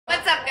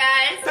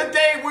guys?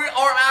 Today we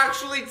are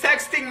actually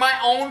texting my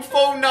own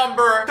phone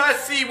number to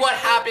see what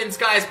happens,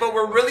 guys. But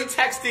we're really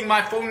texting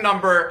my phone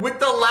number with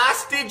the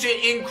last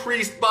digit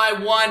increased by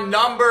 1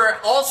 number,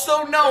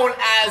 also known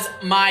as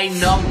my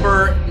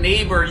number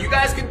neighbor. You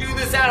guys can do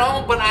this at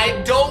home, but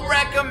I don't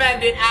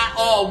recommend it at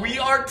all. We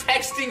are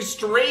texting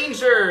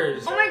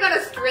strangers. Oh my god,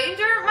 a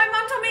stranger? My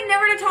mom told me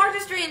never to talk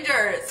to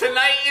strangers.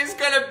 Tonight is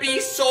gonna be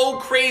so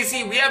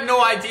crazy. We have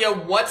no idea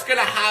what's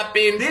gonna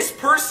happen. This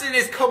person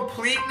is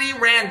completely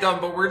random,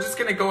 but we're just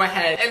gonna go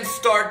ahead and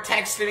start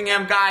texting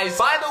him, guys.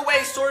 By the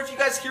way, sorry if you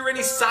guys hear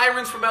any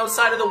sirens from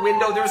outside of the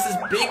window. There was this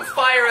big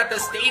fire at the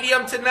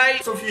stadium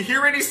tonight, so if you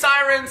hear any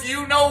sirens,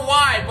 you know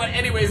why. But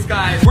anyways,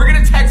 guys, we're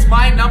gonna text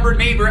my number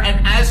neighbor,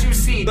 and as you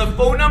see, the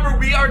phone number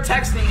we are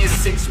texting is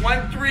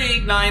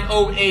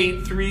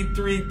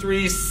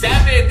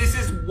 613-908-3337. This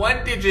is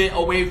 1 digit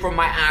away from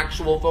my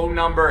actual phone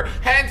number,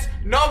 hence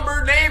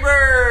number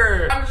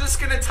neighbor. I'm just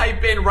gonna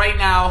type in right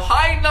now,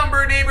 hi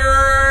number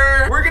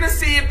neighbor. We're gonna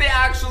see if they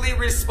actually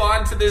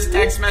respond to this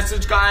text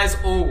message, guys.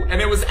 Oh,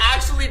 and it was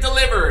actually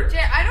delivered.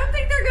 Jay, I don't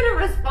think they're gonna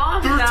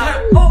respond to Through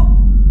that.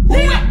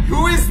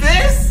 Who is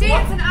this? Jay,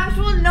 it's an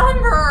actual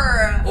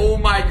number. Oh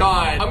my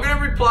god. I'm gonna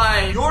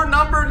reply, your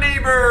number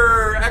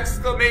neighbor,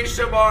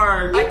 exclamation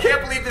mark. I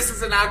can't believe this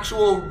is an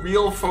actual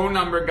real phone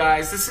number,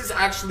 guys. This is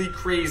actually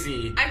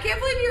crazy. I can't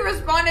believe you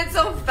responded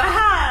so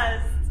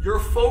fast. Your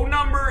phone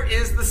number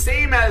is the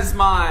same as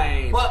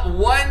mine, but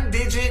 1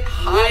 digit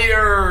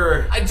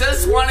higher. I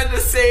just wanted to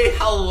say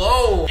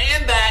hello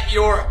and that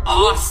you're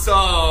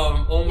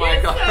awesome. Oh my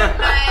god. So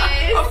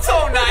nice. I'm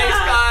so nice,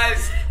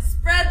 guys.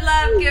 Spread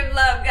love, give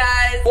love,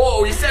 guys.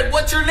 Whoa, he said,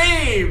 what's your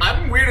name?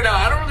 I'm weirded out.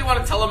 I don't really want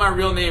to tell him my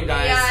real name,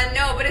 guys. Yeah,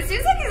 no, but it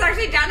seems like he's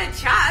actually down to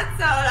chat,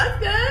 so that's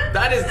good.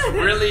 That is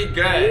really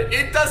good.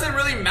 It doesn't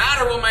really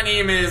matter what my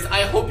name is.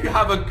 I hope you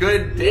have a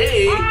good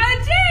day.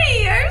 Aw,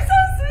 Jay, you're so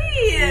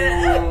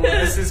sweet. Ooh,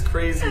 this is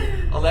crazy.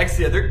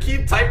 Alexia, they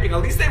keep typing.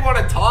 At least they want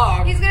to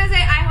talk. He's gonna say,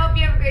 I hope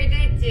you have a great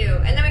day too.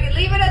 And then we can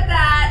leave it at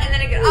that, and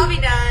then it can all be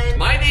done.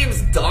 My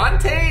name's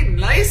Dante.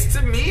 Nice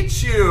to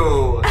meet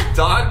you.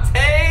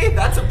 Dante?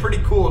 That's a pretty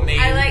cool name.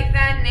 I like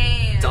that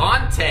name.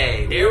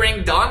 Dante.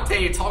 Hearing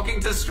Dante talking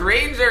to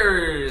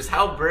strangers.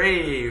 How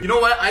brave. You know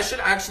what? I should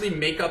actually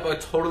make up a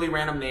totally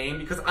random name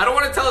because I don't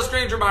want to tell a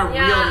stranger my real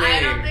name. I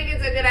don't think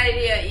it's a good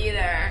idea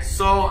either.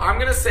 So I'm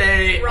gonna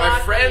say, Rocky. my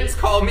friends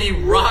call me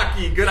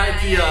Rocky. Good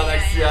idea,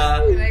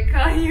 Alexia. Can I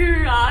call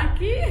you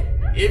Rocky?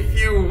 If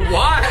you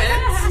want.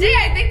 Jay,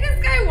 I think this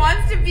guy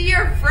wants to be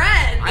your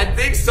friend. I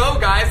think so,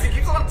 guys. He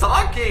keeps on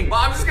talking. Well,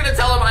 I'm just gonna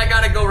tell him I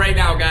gotta go right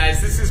now,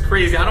 guys. This is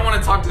crazy. I don't want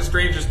to talk to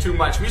strangers too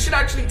much. We should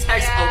actually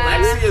text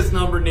Alexia's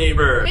number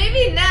neighbor.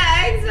 Maybe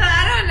next.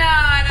 I don't know.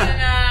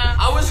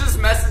 I was just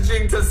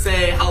messaging to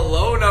say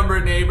hello, number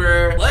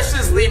neighbor. Let's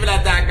just leave it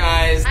at that,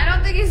 guys. I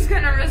don't think he's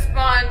gonna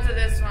respond to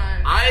this one.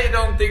 I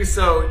don't think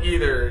so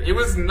either. It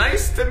was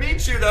nice to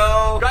meet you,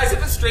 though. Guys,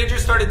 if a stranger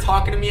started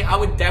talking to me, I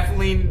would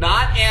definitely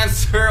not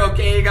answer,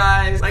 okay,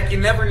 guys? Like, you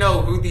never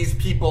know who these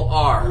people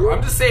are.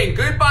 I'm just saying,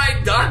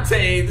 goodbye,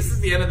 Dante. This is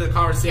the end of the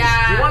conversation.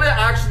 Yeah. Do you want to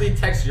actually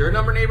text your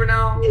number neighbor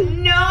now?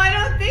 No, I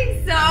don't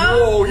think so.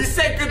 Whoa, he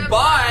said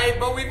goodbye,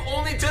 but we've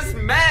only just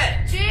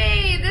met.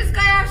 Jay, this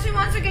guy actually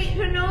wants to get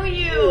to know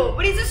you.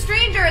 But he's a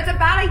stranger. It's a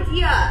bad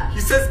idea.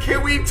 He says,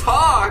 can we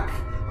talk?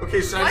 Okay,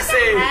 should I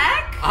say,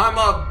 heck? I'm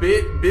a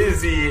bit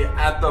busy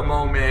at the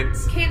moment.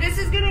 Okay, this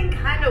is getting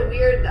kind of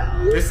weird,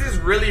 though. This is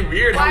really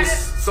weird how he's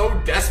so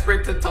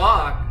desperate to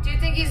talk. Do you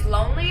think he's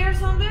lonely or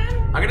something?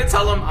 I'm gonna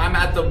tell him I'm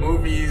at the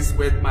movies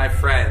with my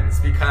friends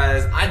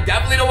because I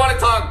definitely don't want to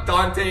talk,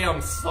 Dante.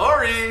 I'm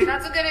sorry.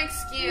 That's a good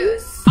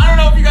excuse. I don't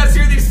know if you guys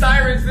hear these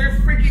sirens. They're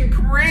freaking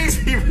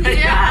crazy right now.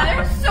 Yeah,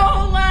 they're so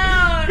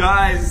loud.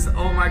 Guys,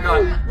 oh my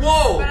god.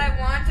 Whoa. But I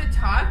want to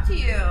talk to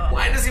you.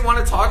 Why does he want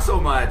to talk so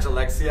much,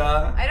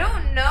 Alexia? I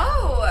don't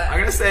know. I'm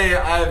gonna say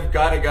I've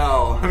gotta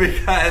go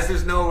because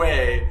there's no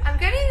way. I'm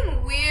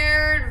getting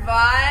weird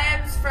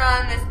vibes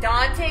from this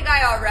Dante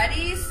guy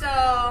already,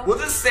 so... We'll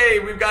just say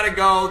we've gotta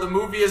go. The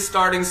movie is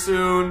starting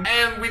soon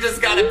and we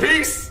just gotta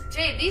peace.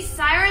 Jay, these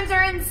sirens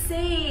are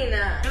insane.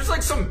 There's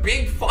like some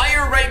big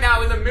fire right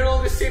now in the middle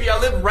of the city. I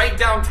live right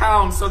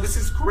downtown, so this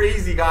is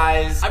crazy,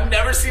 guys. I've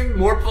never seen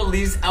more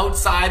police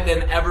outside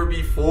than ever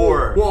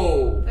before.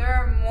 Whoa. There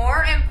are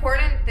more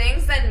important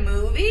things than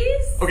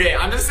movies? Okay,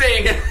 I'm just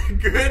saying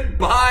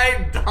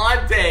goodbye,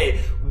 Dante.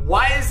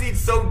 Why is he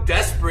so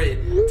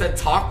desperate to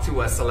talk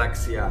to us,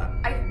 Alexia?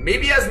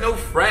 Maybe he has no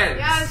friends.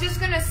 Yeah, I was just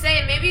gonna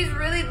say, maybe he's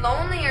really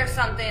lonely or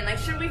something. Like,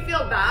 should we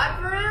feel bad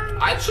for him?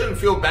 I shouldn't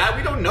feel bad.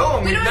 We don't know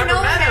him. We've never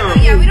met him.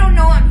 Yeah, we don't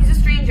know him. He's a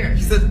stranger.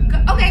 He said,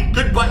 okay.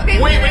 Goodbye. Okay,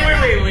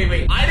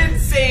 wait. I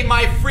didn't say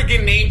my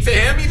freaking name to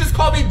him. He just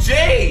called me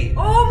Jay.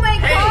 Oh my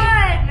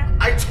god.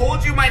 I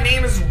told you my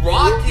name is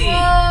Rocky.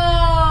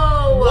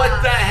 Whoa.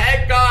 What the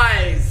heck,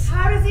 guys?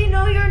 How does he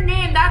know your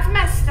name? That's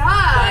messed up.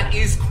 That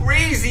is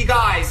crazy,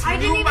 guys. He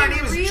knew my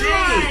name is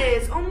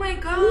Jay. Oh my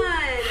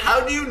god.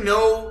 How do you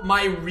know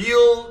my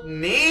real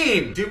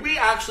name? Did we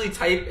actually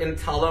type and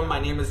tell him my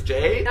name is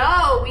Jay?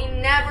 No, we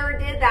never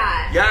did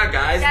that. Yeah,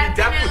 guys.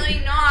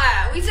 Definitely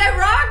not. We said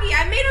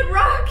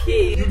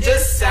Jay. You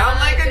just sound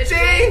like a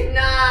Jay?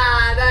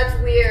 Nah, that's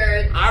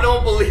weird. I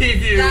don't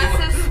believe you.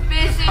 That's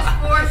suspicious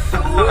for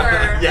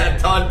sure. Yeah,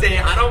 Dante,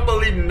 I don't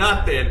believe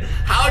nothing.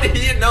 How do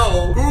you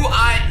know who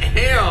I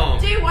am?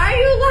 Jay, why are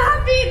you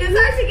laughing? This is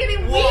actually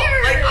getting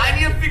weird. Like, I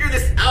need to figure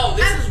this out.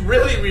 This is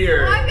really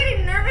weird. Well, I'm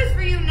getting nervous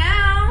for you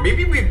now.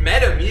 Maybe we've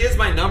met him. He is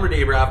my number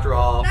neighbor after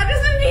all. That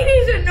doesn't mean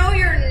he should know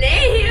your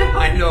name.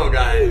 I know,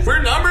 guys.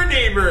 We're number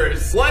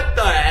neighbors. What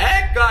the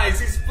heck, guys?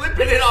 He's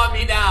flipping it on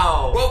me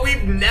now. But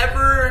we've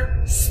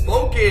never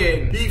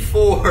spoken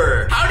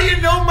before. How do you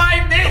know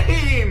my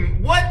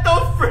name? What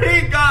the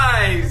freak,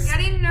 guys? I'm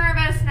getting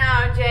nervous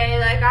now, Jay.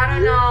 Like, I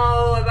don't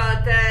know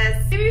about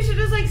this. Maybe you should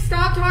just, like,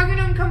 stop talking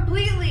to him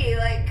completely.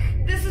 Like,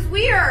 this is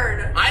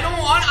weird.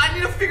 I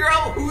need to figure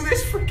out who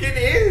this freaking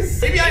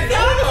is. Maybe I know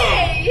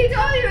Dante. him. He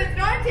told you it's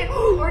Dante.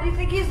 Or do you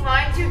think he's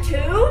lying to you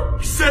too?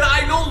 He said,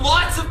 I know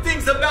lots of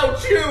things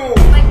about you.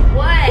 Like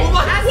what?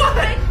 Like That's what?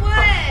 like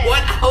what?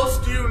 What else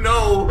do you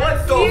know?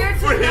 What the Weird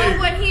to know freak?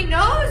 what he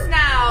knows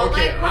now.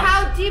 Okay, like,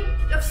 how deep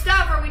of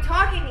stuff are we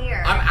talking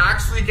here? I'm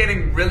actually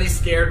getting really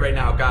scared right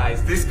now,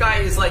 guys. This guy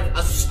is like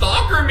a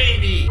stalker,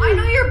 maybe. I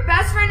know your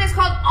best friend is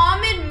called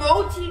Ahmed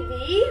Mo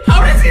TV.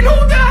 How does he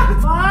know that?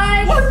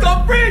 What? What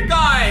the frick,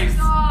 guys?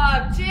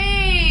 Stop,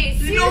 Jay.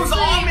 He knows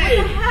Ahmed.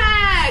 What the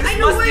heck? This I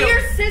know must where be a-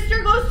 your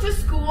sister goes to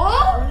school.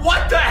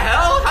 What the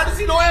hell? How does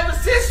he know I have a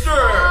sister?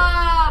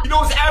 Stop. He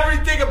knows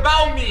everything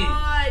about me.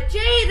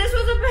 Jay, this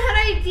was a bad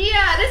idea.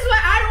 This is why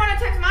I don't want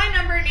to text my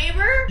number,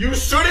 neighbor. You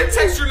shouldn't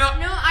text your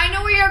number. No, I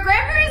know where your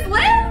grandparents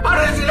live. How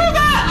does he know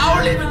that? I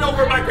don't even know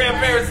where my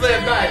grandparents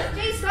live, guys.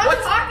 Jay, stop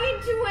talking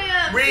to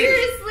him. Wait,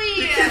 Seriously.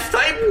 he keeps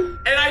typing,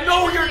 and I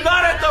know you're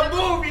not at the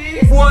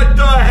movies. What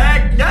the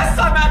heck? Yes,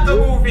 I'm at the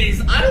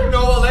movies. I don't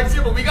know,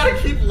 Alexia, but we gotta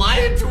keep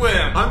lying to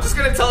him. I'm just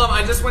gonna tell him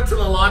I just went to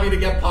the lobby to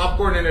get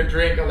popcorn and a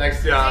drink,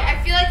 Alexia.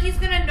 I feel like he's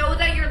gonna know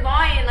that you're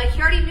lying. Like,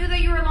 he already knew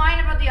that you were lying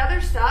about the other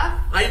stuff.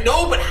 I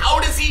know, but how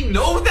does he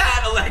know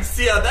that,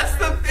 Alexia? That's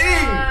the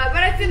thing.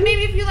 But I feel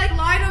maybe if you like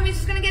lie to him, he's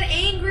just gonna get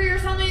angry or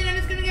something, and then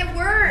it's gonna get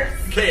worse.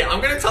 Okay,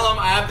 I'm gonna tell him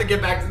I have to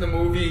get back to the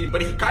movie,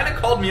 but he kind of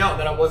called me out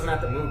that I wasn't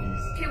at the movies.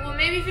 Okay, well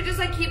maybe if you just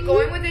like keep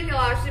going with it, he'll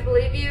actually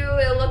believe you.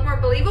 It'll look more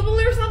believable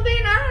or something.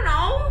 I don't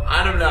know.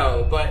 I don't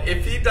know, but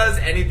if he does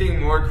anything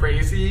more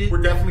crazy,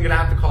 we're definitely gonna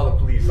have to call the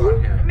police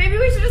on him. Maybe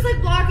we should just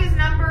like block his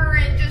number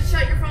and just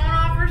shut your phone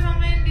off or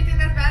something. Do you think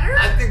that's better?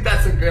 I think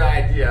that's a good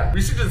idea.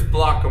 We should just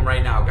block him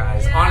right now,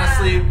 guys. Yeah.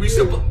 Honestly, we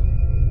should.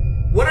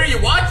 What are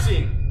you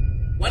watching?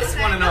 Why does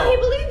he want to know? He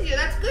believes you.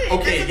 That's good.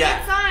 Okay, that's a yeah.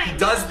 good sign. He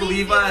does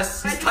believe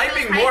us. He's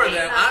typing more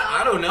than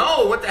I don't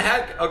know. What the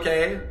heck?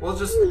 Okay, we'll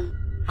just.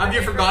 Have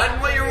you forgotten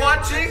what you're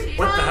watching?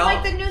 What the hell?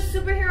 Like the new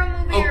superhero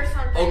movie or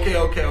something.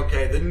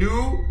 Okay. The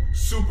new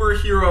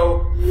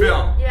superhero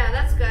film. Yeah,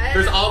 that's good.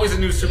 There's always a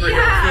new superhero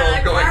film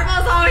like going.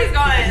 Marvel's always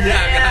going.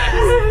 Yeah,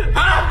 guys.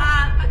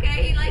 Huh?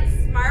 Okay, he likes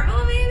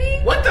Marvel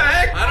maybe? What the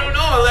heck? I don't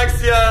know,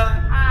 Alexia.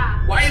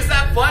 Why is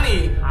that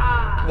funny?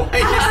 Why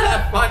is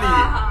that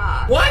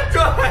funny? What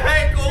the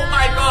heck? Oh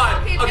my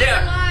god. Okay,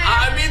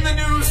 I mean the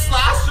new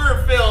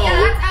slasher film.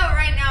 Yeah, that's out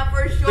right now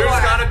for sure.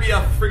 There's gotta be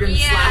a friggin'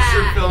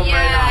 slasher film right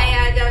now.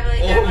 Yeah,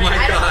 definitely. Oh my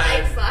I god.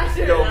 don't like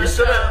slasher. Yo, we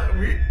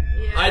should've.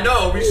 I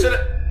know, we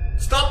should've.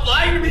 Stop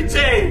lying to me,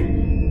 Jay.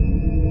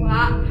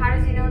 Wow, how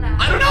does he know that?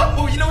 I don't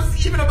know. He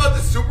knows even about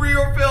the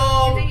superhero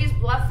film. You think he's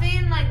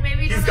bluffing? Like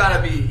maybe He's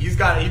gotta be. He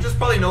just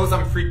probably knows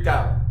I'm freaked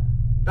out.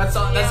 That's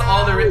all. That's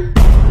all there is.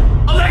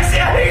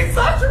 Alexia hates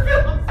slasher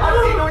films. How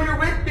does he know you're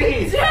with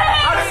me? Jay!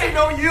 How does he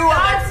know you,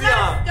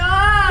 Alexia?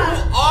 Stop!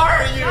 Who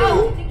are you?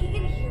 No, you think he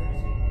can hear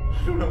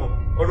us? I don't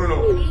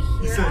know. Can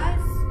he hear us?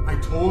 I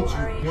told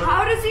you.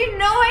 How does he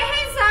know I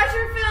hate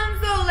slasher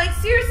films though? Like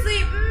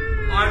seriously?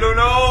 I don't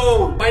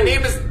know. My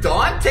name is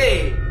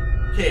Dante.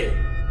 Okay,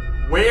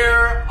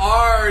 where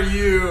are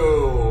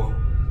you?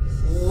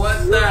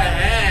 What the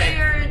heck?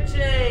 Here,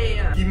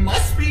 Jay. He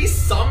must be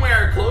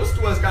somewhere close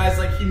to us, guys.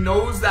 Like, he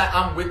knows that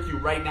I'm with you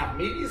right now.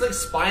 Maybe he's, like,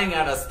 spying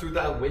at us through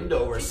that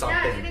window or something.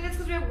 Yeah, do you think it's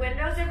because we have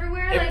windows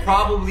everywhere? It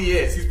probably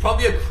is. He's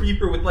probably a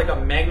creeper with, like, a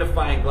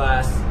magnifying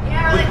glass.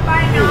 Yeah, or, like,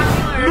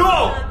 binoculars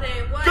No! or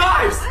something. What?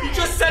 Guys, What? he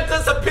just sent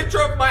us a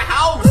picture of my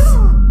house.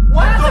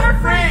 What That's the our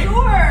front frick?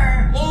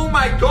 door. Oh,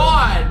 my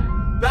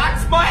God.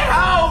 That's my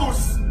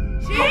house.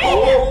 Jay,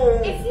 Oh.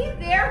 is he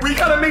there? We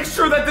gotta make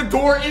sure that the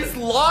door is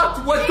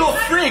locked. What the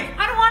frick?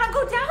 I don't want to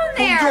go down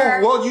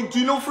there. Well, do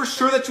you know for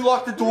sure that you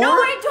locked the door? No,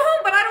 I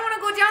don't, but I don't want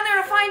to go down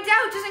there to find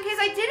out just in case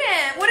I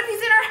didn't. What if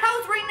he's in our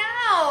house right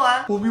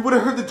now? Well, we would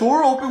have heard the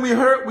door open. We would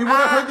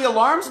have heard the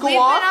alarms go We've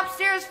off. been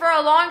upstairs for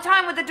a long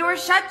time with the door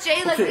shut,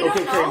 Jay. Like, we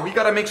don't know. We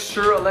gotta make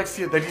sure,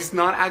 Alexia, that he's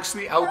not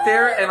actually out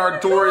there and our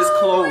door is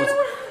closed.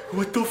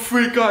 What the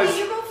freak, guys?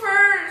 You go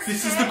first.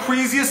 This is the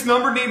craziest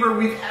number neighbor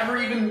we've ever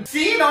even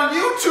seen on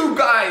YouTube,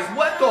 guys.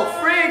 What the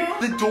frick?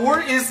 The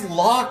door is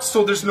locked,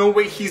 so there's no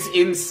way he's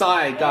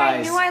inside,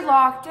 guys. I knew I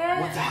locked it.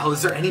 What the hell?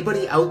 Is there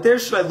anybody out there?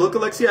 Should I look,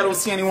 Alexia? I don't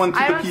see anyone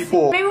through the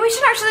people. Maybe we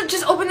should actually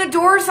just open the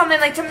door or something,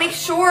 like to make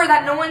sure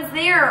that no one's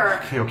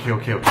there.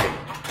 Okay.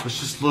 Let's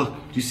just look.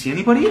 Do you see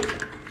anybody?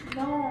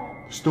 No.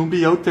 Just don't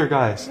be out there,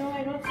 guys. No,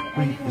 I don't see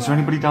Wait, is there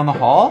anybody down the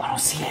hall? I don't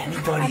see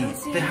anybody. I don't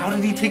see Then how did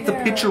he anything take the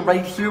either. picture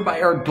right here by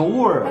our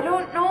door? I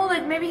don't know,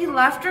 like maybe he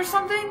left or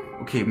something?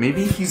 Okay,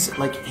 maybe he's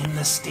like in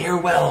the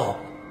stairwell.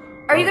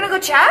 Are you gonna go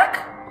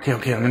check?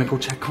 Okay, I'm gonna go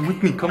check. Come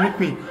with me. I'm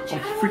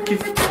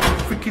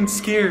freaking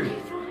scared.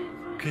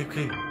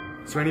 Okay.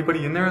 Is there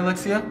anybody in there,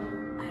 Alexia?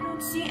 I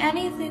don't see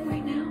anything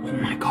right now. Oh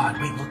my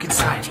god, wait, look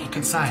inside. I'm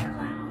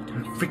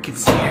freaking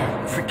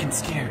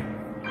scared.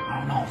 I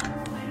don't know.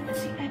 I don't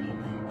see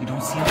anything. You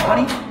don't see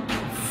anybody?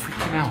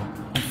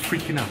 I'm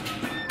freaking out.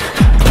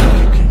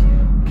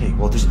 Okay,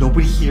 well, there's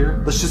nobody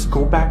here. Let's just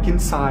go back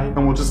inside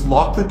and we'll just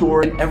lock the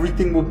door and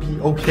everything will be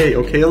okay.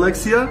 Okay,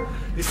 Alexia?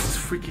 This is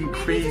freaking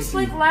crazy. Maybe he just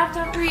like left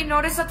after he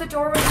noticed that the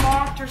door was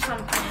locked or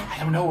something. I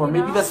don't know, or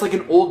maybe that's like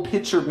an old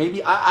picture.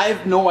 Maybe, I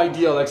have no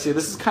idea, Alexia.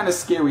 This is kind of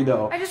scary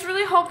though. I just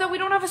really hope that we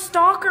don't have a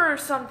stalker or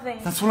something.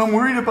 That's what I'm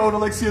worried about,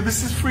 Alexia.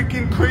 This is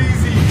freaking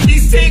crazy.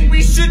 He's saying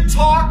we should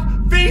talk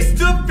face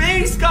to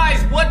face, guys.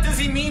 What does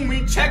he mean?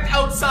 We checked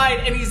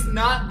outside and he's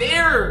not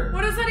there.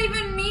 What does that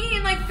even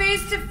mean? Like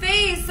face to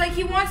face? Like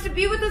he wants to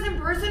be with us in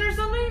person or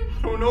something?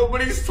 I don't know,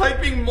 but he's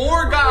typing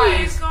more,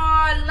 guys. Oh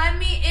my god, let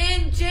me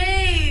in,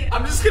 Jay.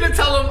 I'm just gonna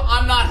tell him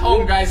I'm not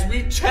home, guys.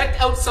 We checked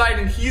outside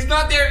and he's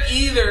not there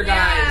either,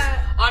 guys.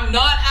 Yeah. I'm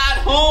not at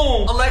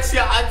home.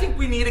 Alexia, I think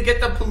we need to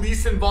get the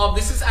police involved.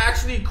 This is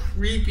actually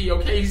creepy,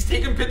 okay? He's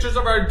taking pictures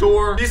of our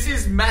door. This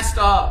is messed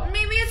up.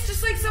 Maybe it's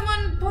just like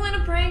someone pulling a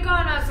prank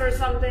on us or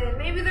something.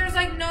 Maybe there's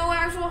like no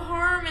actual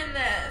harm in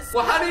this.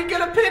 Well, how do you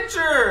get a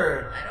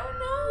picture? I don't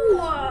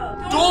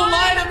know. Don't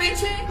lie to me,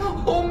 Jay.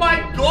 Oh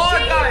my god,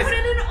 Jay, guys. put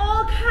it in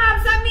all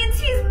caps. That means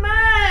he's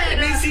mad. It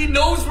means he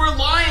knows we're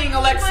lying,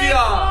 Alexia.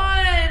 Oh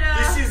my god.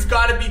 This has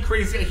got to be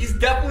crazy. He's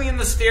definitely in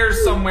the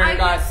stairs somewhere, I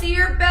guys. can see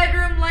your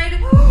bedroom light.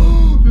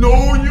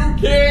 No, you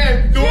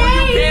can't. No,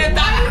 you can't.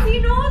 Why does he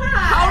know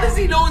that? How does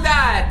he know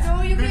that?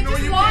 No, you can't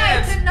just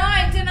lie. Deny.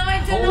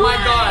 Oh my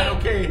god,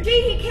 okay.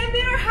 Jay, he came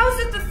in our house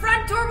if the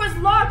front door was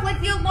locked.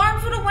 Like the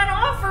alarms would have went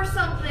off or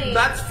something.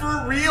 That's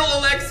for real,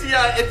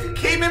 Alexia. If he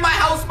came in my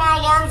house, my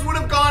alarms would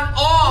have gone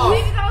off.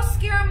 Maybe that'll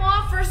scare him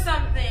off or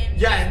something.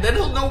 Yeah, and then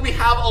he'll know we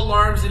have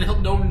alarms and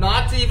he'll know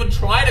not to even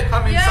try to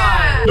come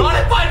inside. Not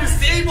if I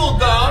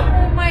disabled them.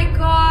 Oh my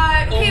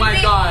god. Oh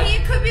my god.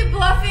 He could be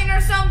bluffing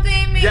or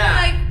something. Maybe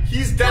like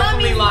he's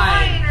definitely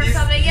lying. Or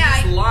something. Yeah,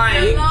 he's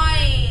lying. You're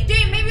lying.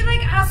 Jay, maybe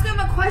like ask him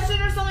a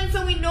question or something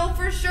so we know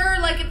for sure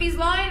like if he's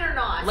lying or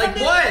not. Like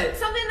what?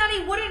 Something that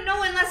he wouldn't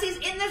know unless he's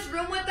in this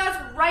room with us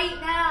right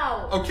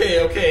now.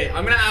 Okay.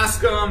 I'm gonna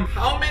ask him,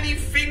 how many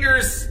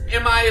fingers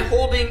am I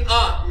holding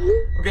up?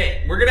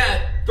 Okay, we're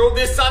gonna throw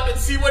this up and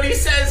see what he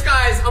says,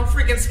 guys. I'm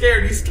freaking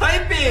scared. He's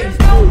typing. There's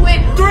no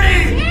way. 3!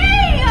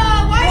 Hey,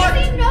 why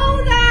does he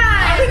know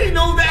that? How did he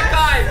know that,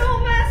 guys? That's so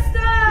messed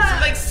up. Is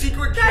there like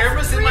secret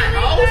cameras in my really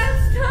house?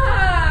 Messed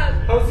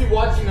up. How's he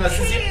watching us?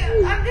 Is he...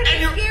 Hey, I'm gonna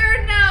be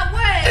scared now.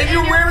 What? And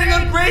you're wearing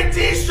a gray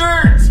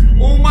t-shirt!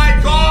 Oh my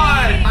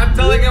god! I'm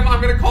telling him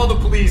I'm gonna call the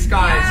police,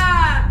 guys.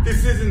 Yeah.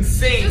 This is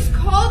insane. Just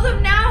call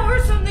them now or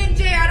something,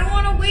 Jay. I don't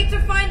want to wait to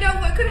find out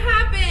what could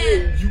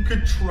happen. You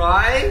could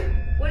try?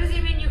 What does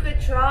he mean you could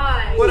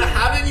try? What,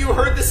 haven't you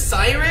heard the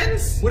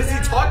sirens? What is he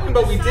talking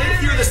about? We did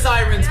hear the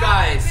sirens,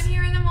 guys. I've been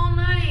hearing them all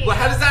night. Well,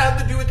 how does that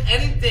have to do with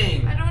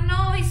anything? I don't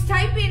know. He's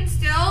typing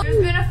still. There's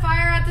been a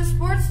fire at the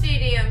sports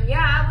stadium.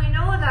 Yeah, we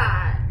know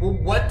that. Well,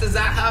 what does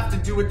that have to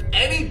do with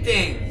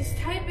anything? He's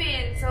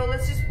typing, so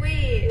let's just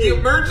wait. The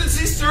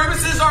emergency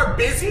services are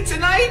busy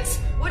tonight?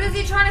 What is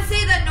he trying to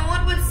say? That no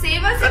one would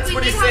save us That's if we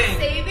what need he's help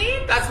saying.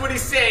 saving? That's what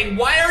he's saying.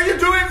 Why are you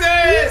doing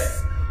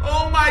this?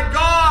 Oh my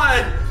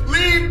god!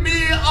 Leave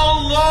me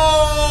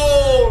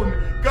alone!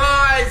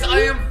 Guys, I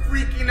am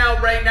freaking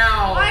out right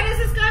now. Why does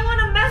this guy want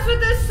to mess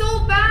with us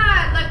so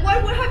bad? Like,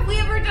 what have we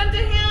ever done to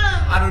him?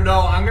 I don't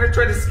know. I'm gonna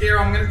try to scare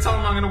him. I'm gonna tell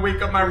him I'm gonna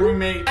wake up my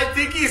roommate. I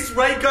think he's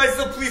right, guys.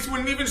 The police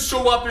wouldn't even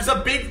show up. There's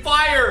a big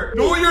fire.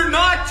 No, you're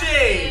not,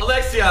 Jay.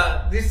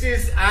 Alexia, this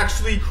is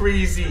actually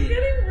crazy. I'm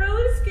getting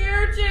really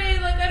scared, Jay.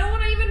 Like, I don't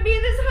want to even be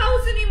in this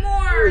house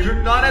anymore.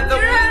 You're not at the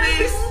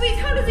movies?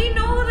 How does he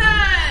know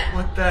that?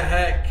 What the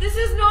heck? This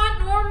is not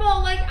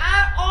normal, like,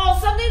 at all.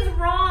 Something's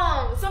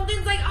wrong.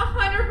 Something's, like,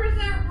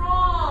 100%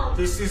 wrong.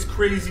 This is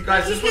crazy,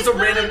 guys. Like, this was a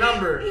random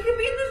number. He could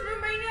be in this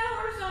room right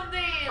now or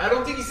something. I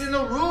don't think he's in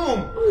the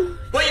room.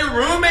 But your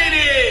roommate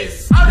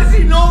is. How does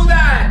he know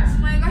that? Oh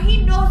my god,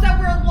 he knows that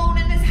we're alone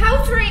in this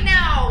house right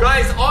now.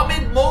 Guys,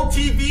 Ahmed Mo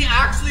TV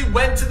actually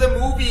went to the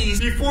movies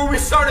before we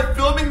started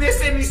filming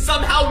this and he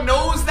somehow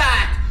knows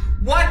that.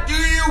 What do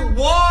you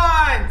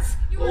want?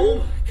 Oh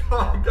my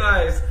god,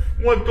 guys.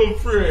 What the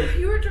frick?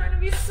 You were trying to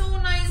be so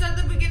nice at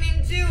the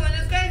beginning too, and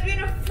this guy's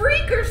being a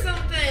freak or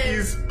something.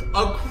 He's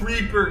a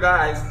creeper,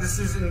 guys. This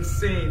is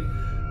insane.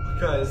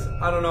 Guys,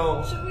 I don't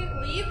know. Should we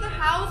leave the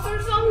house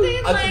or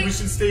something? I think we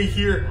should stay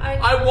here.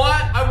 I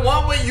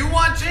want what you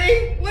want,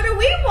 Jay. What do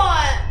we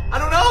want? I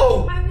don't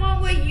know. I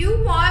want what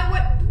you want.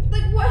 What?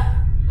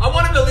 I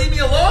want him to leave me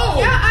alone.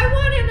 Yeah, I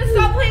want him to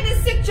stop playing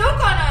this sick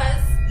joke on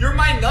us. You're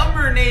my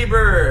number,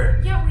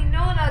 neighbor. Yeah, we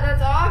know that.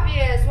 That's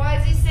obvious. Why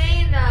is he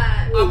saying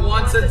that? I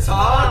want to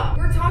talk.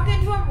 We're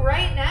talking to him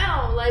right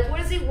now. Like,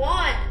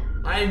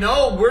 I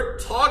know, we're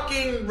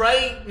talking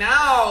right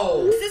now.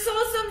 Is this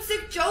all some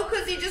sick joke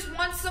because he just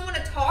wants someone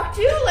to talk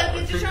to? Like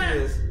he's just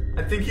trying to...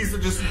 I think he's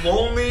just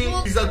lonely.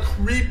 He's a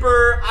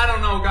creeper. I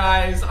don't know,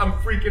 guys. I'm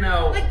freaking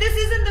out. Like, this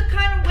isn't the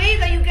kind of way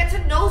that you get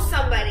to know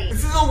somebody.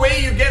 This is a way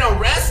you get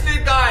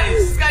arrested, guys.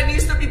 This guy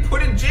needs to be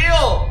put in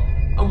jail.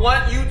 I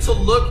want you to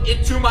look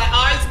into my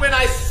eyes when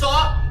I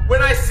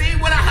say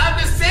what I have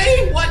to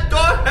say. What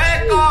the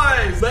heck,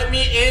 guys? Let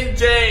me in,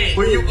 Jay.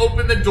 Will you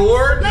open the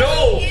door? Let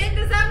no. me in?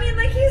 Does that mean,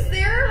 like, he's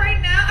there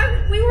right now?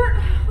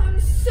 I'm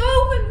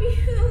so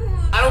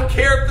confused. I don't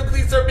care if the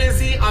police are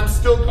busy. I'm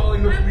still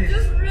calling the police. I'm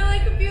just really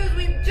confused.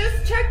 We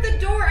just checked the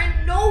door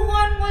and no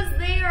one was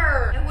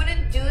there. I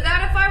wouldn't do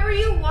that if I were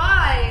you.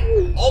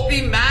 Why? I'll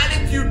be mad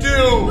if you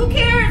do. Who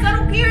cares? I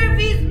don't care if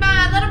he's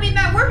mad. Let him be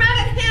mad. We're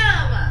mad at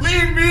him.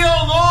 Leave me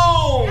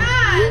alone.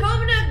 Dad,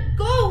 I'm gonna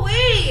go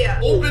away.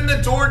 Open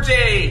the door,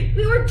 Jay.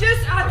 We were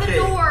just at the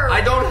door.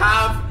 I don't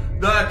have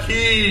the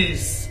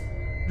keys.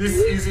 This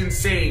is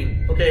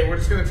insane. Okay, we're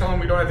just gonna tell him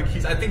we don't have the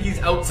keys. I think he's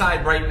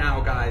outside right now,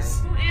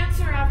 guys. Don't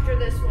answer after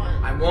this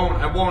one. I won't.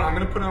 I'm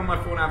gonna put it on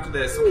my phone after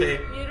this, okay?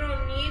 You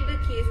don't need the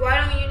keys. Why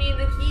don't you need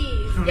the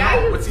keys?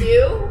 Yeah, you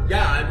do.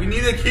 Yeah, we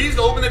need the keys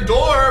to open the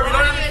door. We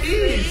don't have the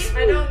keys.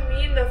 I don't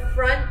mean the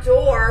front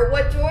door.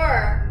 What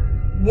door?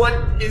 What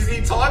is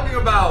he talking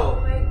about?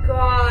 Oh my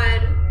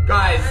god.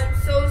 Guys. I'm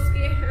so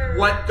scared.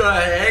 What the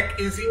heck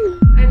is he?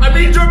 I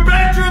mean your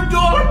bedroom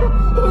door!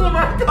 Oh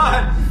my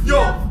god!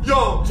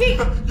 Yo! Jay,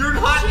 you're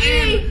not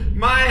in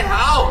my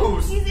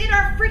house! He's in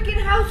our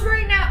freaking house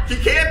right now. He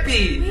can't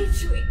be!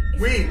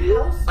 Wait,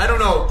 house? I don't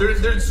know.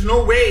 There's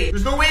no way.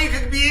 There's no way he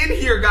could be in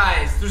here,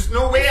 guys. There's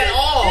no way at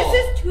all.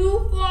 This is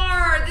too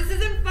far. This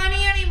isn't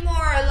funny anymore.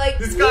 Like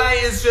this guy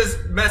is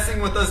just messing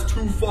with us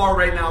too far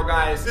right now,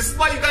 guys. This is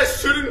why you guys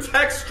shouldn't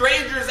text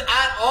strangers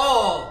at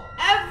all.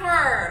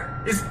 Ever.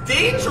 It's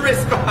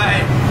dangerous,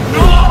 guys.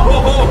 No!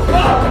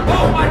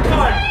 Oh my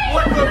god!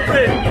 What the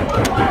frick?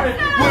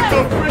 What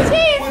the frick?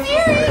 Seriously!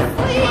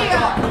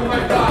 Oh my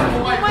god!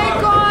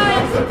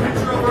 That's a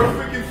picture of our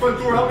freaking front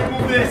door. Help me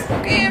move this.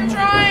 Okay, I'm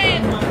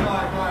trying. Oh my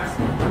god, guys.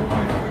 Oh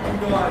my freaking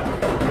god.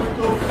 What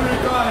the frick,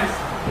 guys?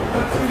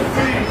 That's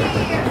insane.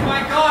 Oh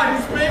my god,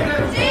 he's banging at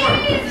the door.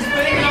 He's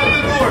banging at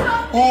the door.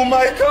 Oh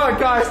my god,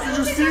 guys, did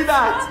you see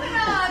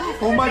that?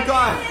 Oh my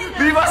god.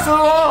 Leave us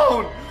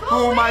alone.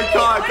 Oh my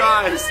god,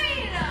 guys.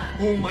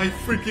 Oh my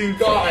freaking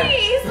god.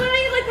 He's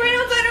literally like right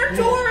outside our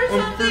door or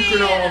something.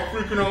 I'm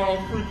freaking out.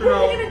 What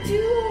are we gonna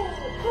do?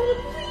 Call the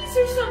police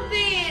or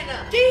something.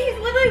 Jay, he's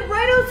literally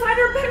right outside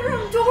our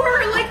bedroom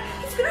door. Like,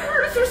 he's gonna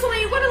hurt us or something.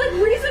 You wanna like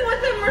reason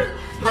with him or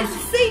like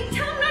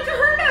tell him not to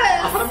hurt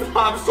us.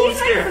 I'm so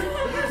scared.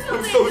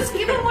 I'm so Just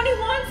scared. give him what he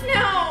wants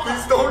now.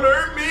 Please don't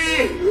hurt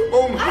me.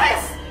 Oh my.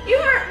 Us. You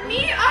hurt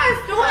me. Us.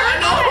 Don't hurt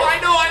us. I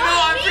know.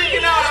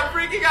 I'm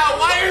freaking out.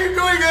 Why are you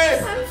doing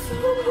this? I'm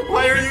so...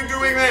 Why are you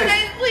doing this?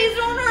 Guys, please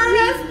don't hurt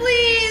us,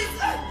 please.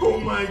 Oh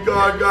my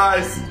god,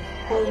 guys.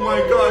 Oh my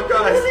god,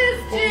 guys.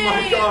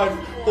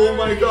 Oh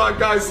my god,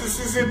 guys. This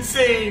is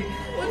insane.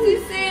 What's he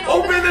saying?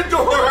 Open the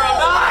door.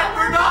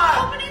 We're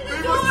not. Opening the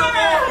Leave door. us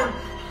alone.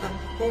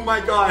 Oh my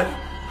god.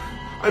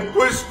 I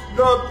pushed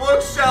the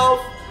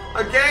bookshelf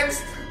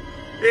against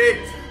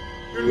it.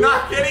 You're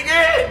not getting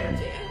in.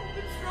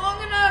 It's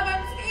strong enough.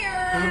 I'm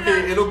scared.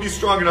 Okay, it'll be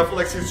strong enough,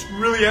 Alexi. It's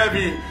really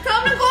heavy.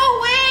 Tell him to go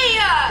away.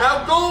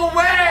 Now go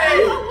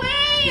away. Go away.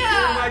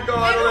 Oh my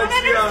god, I don't Alexia.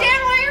 understand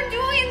why you're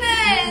doing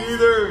this. Me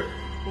neither.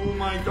 Oh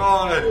my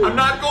god. I'm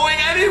not going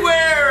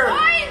anywhere.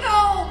 Why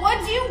though? What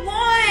do you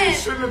want? You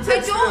shouldn't have I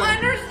texted don't him.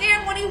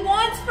 understand what he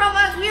wants from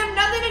us. We have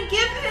nothing to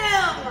give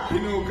him. I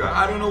know, God.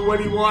 I don't know what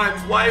he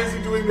wants. Why is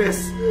he doing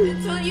this?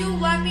 Until you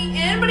let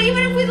me in. But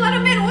even if we let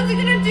him in, what's he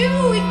gonna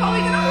do? He's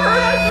probably gonna hurt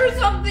us or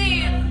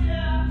something.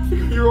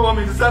 You're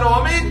Ahmed. Is that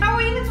Ahmed? How are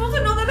we even supposed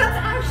to know that that's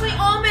actually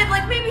Ahmed?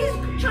 Like maybe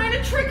he's trying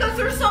to trick us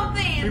or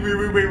something.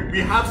 Wait. We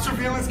have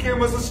surveillance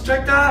cameras. Let's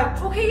check that.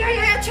 Okay,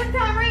 yeah. Check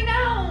that right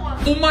now.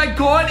 Oh my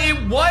god,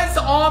 it was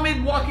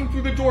Ahmed walking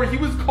through the door. He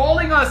was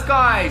calling us,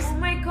 guys. Oh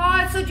my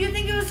god, so do you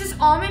think it was just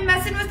Ahmed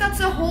messing with us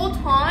the whole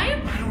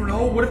time? I don't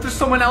know. What if there's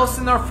someone else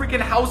in our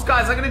freaking house,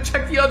 guys? I'm gonna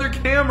check the other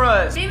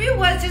cameras. Maybe it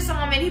was just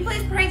Ahmed. He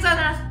plays pranks on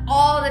us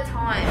all the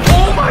time.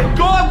 Oh my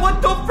god,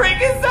 what the frick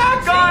is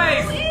that,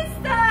 guys? Who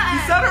is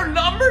that? Is that our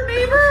number,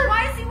 neighbor?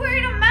 Why is he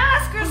wearing a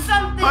mask or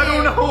something? I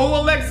don't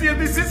know, Alexia.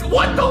 This is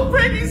what the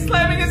frick? He's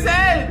slamming his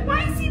head.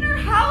 Why is he in our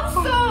house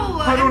though?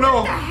 I don't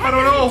know. What the heck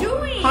is he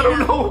doing? I don't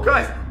know,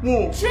 guys.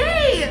 Whoa.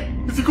 Jay!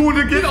 Is he going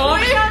to get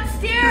Ahmed? Way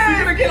downstairs. Is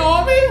he gonna get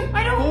Ahmed?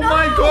 I don't know. Oh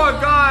my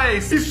god,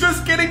 guys. He's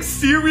just getting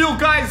cereal,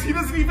 guys. He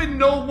doesn't even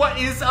know what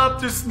is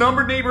up. This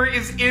number neighbor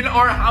is in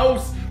our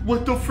house.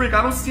 What the frick?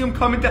 I don't see him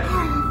coming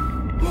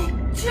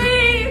down.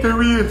 Jay!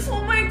 There he is.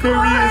 Oh my god.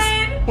 There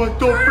he is. What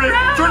the frick?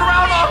 Turn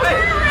around, Ahmed.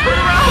 Turn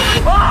around.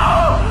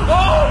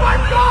 Oh my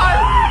god.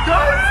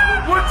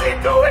 Guys, what's he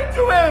doing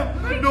to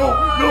him?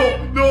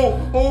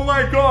 No. Oh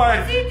my god.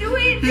 What's he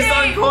doing, He's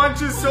Jay?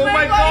 unconscious. Oh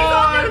my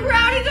god. He's on the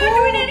ground. He's not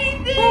doing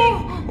anything.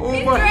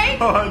 Oh my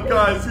god,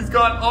 guys. He's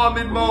got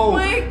Ahmed Mo. Oh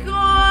my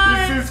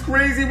god. This is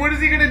crazy. What is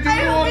he gonna do to I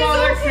him, hope he's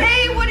Alexia?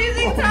 okay.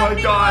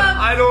 my god,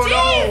 I don't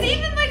know. Is he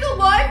even like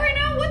alive right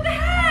now? What the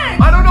heck?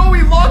 I don't know,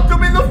 we locked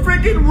him in the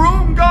freaking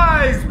room,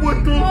 guys.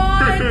 What the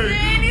God, frick?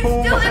 Dan, he's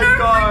still in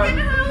our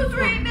freaking house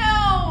right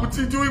now. What's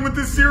he doing with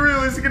this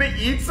cereal? Is he gonna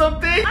eat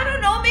something? I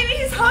don't know, maybe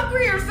he's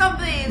hungry or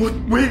something. What?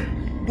 Wait,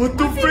 what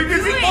the frick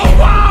is he? doing? Oh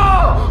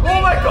wow!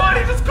 Oh my god,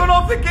 he just cut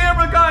off the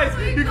camera, guys.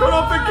 He cut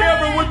off the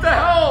camera. What the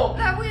hell?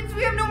 That means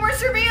we have no more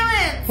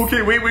surveillance.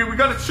 Okay, wait, we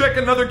gotta check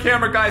another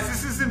camera, guys.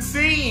 This is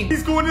insane.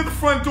 He's going to the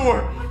front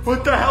door.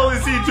 What the hell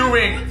is he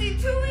doing? What's he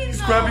doing?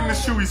 He's grabbing the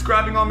shoe. He's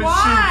grabbing on his shoe.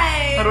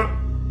 Why? I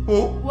don't.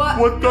 Oh,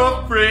 what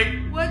the frick?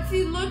 What's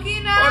he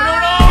looking at? Oh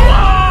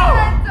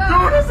no!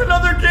 Whoa! Dude, there's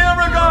another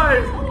camera,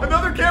 guys.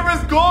 Another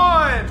camera's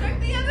gone. Check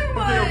the other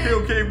one.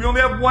 Okay. We only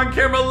have one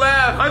camera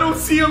left. I don't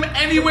see him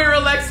anywhere,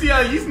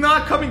 Alexia. He's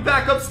not coming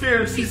back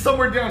upstairs. He's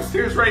somewhere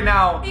downstairs right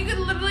now. He could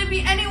literally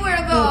be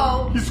anywhere,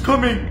 though. He's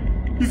coming.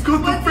 He's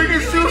got the freaking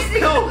shoe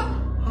still.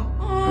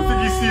 I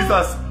think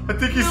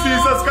he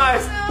sees us.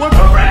 Guys. What the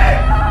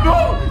frick?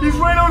 No, he's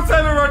right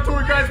outside of our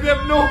door, guys. We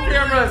have no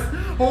cameras.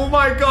 Oh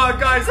my god,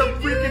 guys, I'm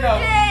freaking out.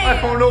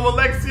 I don't know,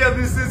 Alexia,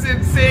 this is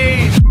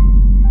insane.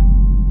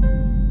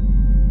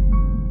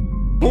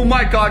 Oh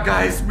my god,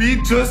 guys,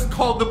 we just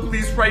called the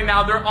police right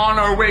now. They're on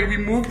our way. We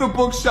moved the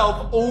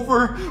bookshelf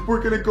over. We're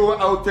gonna go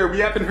out there. We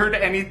haven't heard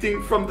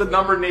anything from the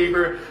number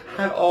neighbor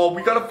at all.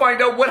 We gotta find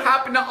out what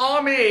happened to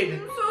Ahmed.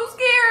 I'm so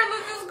scared.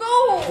 Let's just go.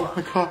 Oh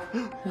my god.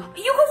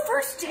 You go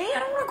first, Jay. I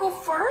don't want to go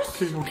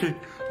first.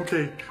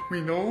 Okay.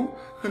 We know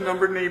the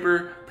number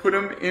neighbor put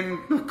him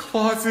in the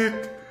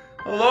closet.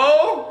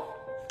 Hello?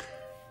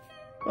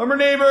 Number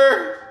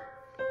neighbor.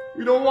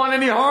 We don't want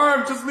any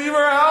harm. Just leave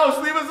our house.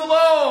 Leave us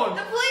alone.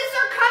 The police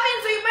are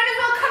coming, so you might as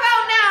well come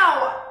out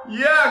now.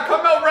 Yeah,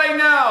 come out right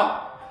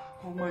now.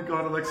 Oh my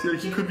god, Alexia,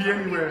 he could be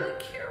anywhere. Be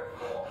really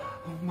careful.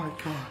 Oh my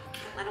god.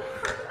 Let him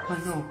hurt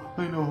us.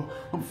 I know.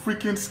 I'm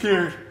freaking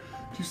scared.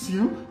 Do you see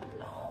him?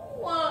 No.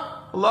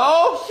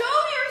 Hello?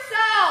 Show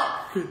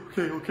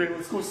yourself. Okay.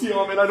 Let's go see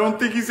Ahmed. I don't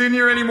think he's in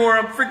here anymore.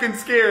 I'm freaking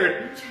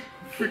scared.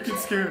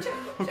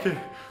 Okay.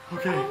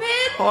 Ahmed?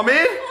 Hello?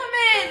 Ahmed.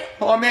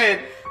 Ahmed?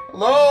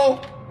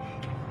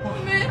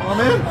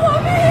 Ahmed.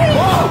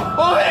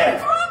 Ahmed!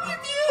 What's wrong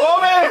with you?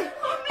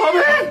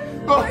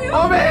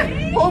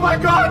 Ahmed! Oh my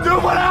god,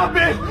 dude, what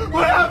happened?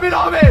 What happened,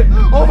 Ahmed?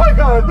 Oh my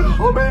god,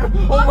 Ahmed!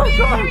 Oh my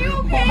god! Are you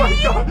okay? Oh my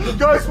god!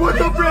 Guys, what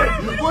the frick?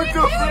 What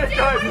the frick,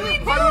 guys?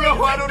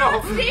 I don't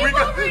know.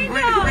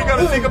 We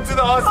gotta take him to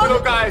the hospital,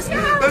 guys.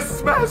 Let's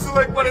smash the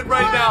like button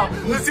right now.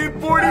 Let's hit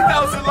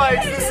 40,000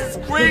 likes. This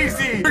is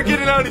crazy. We're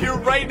getting out of here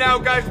right now,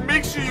 guys.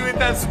 Make sure you hit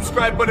that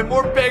subscribe button.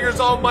 More bangers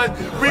all month.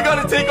 We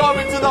gotta take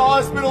Ahmed to the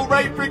hospital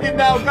right freaking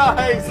now,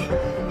 guys.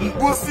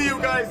 We'll see you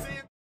guys.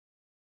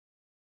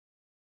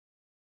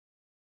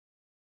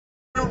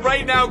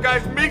 Right now,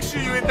 guys, make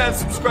sure you hit that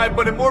subscribe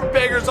button. More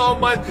bangers all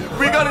month.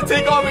 We gotta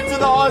take Ahmed to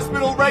the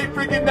hospital right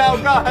freaking now,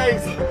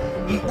 guys.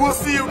 We'll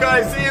see you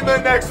guys in the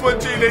next one,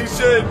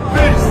 Jaystation.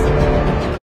 Peace.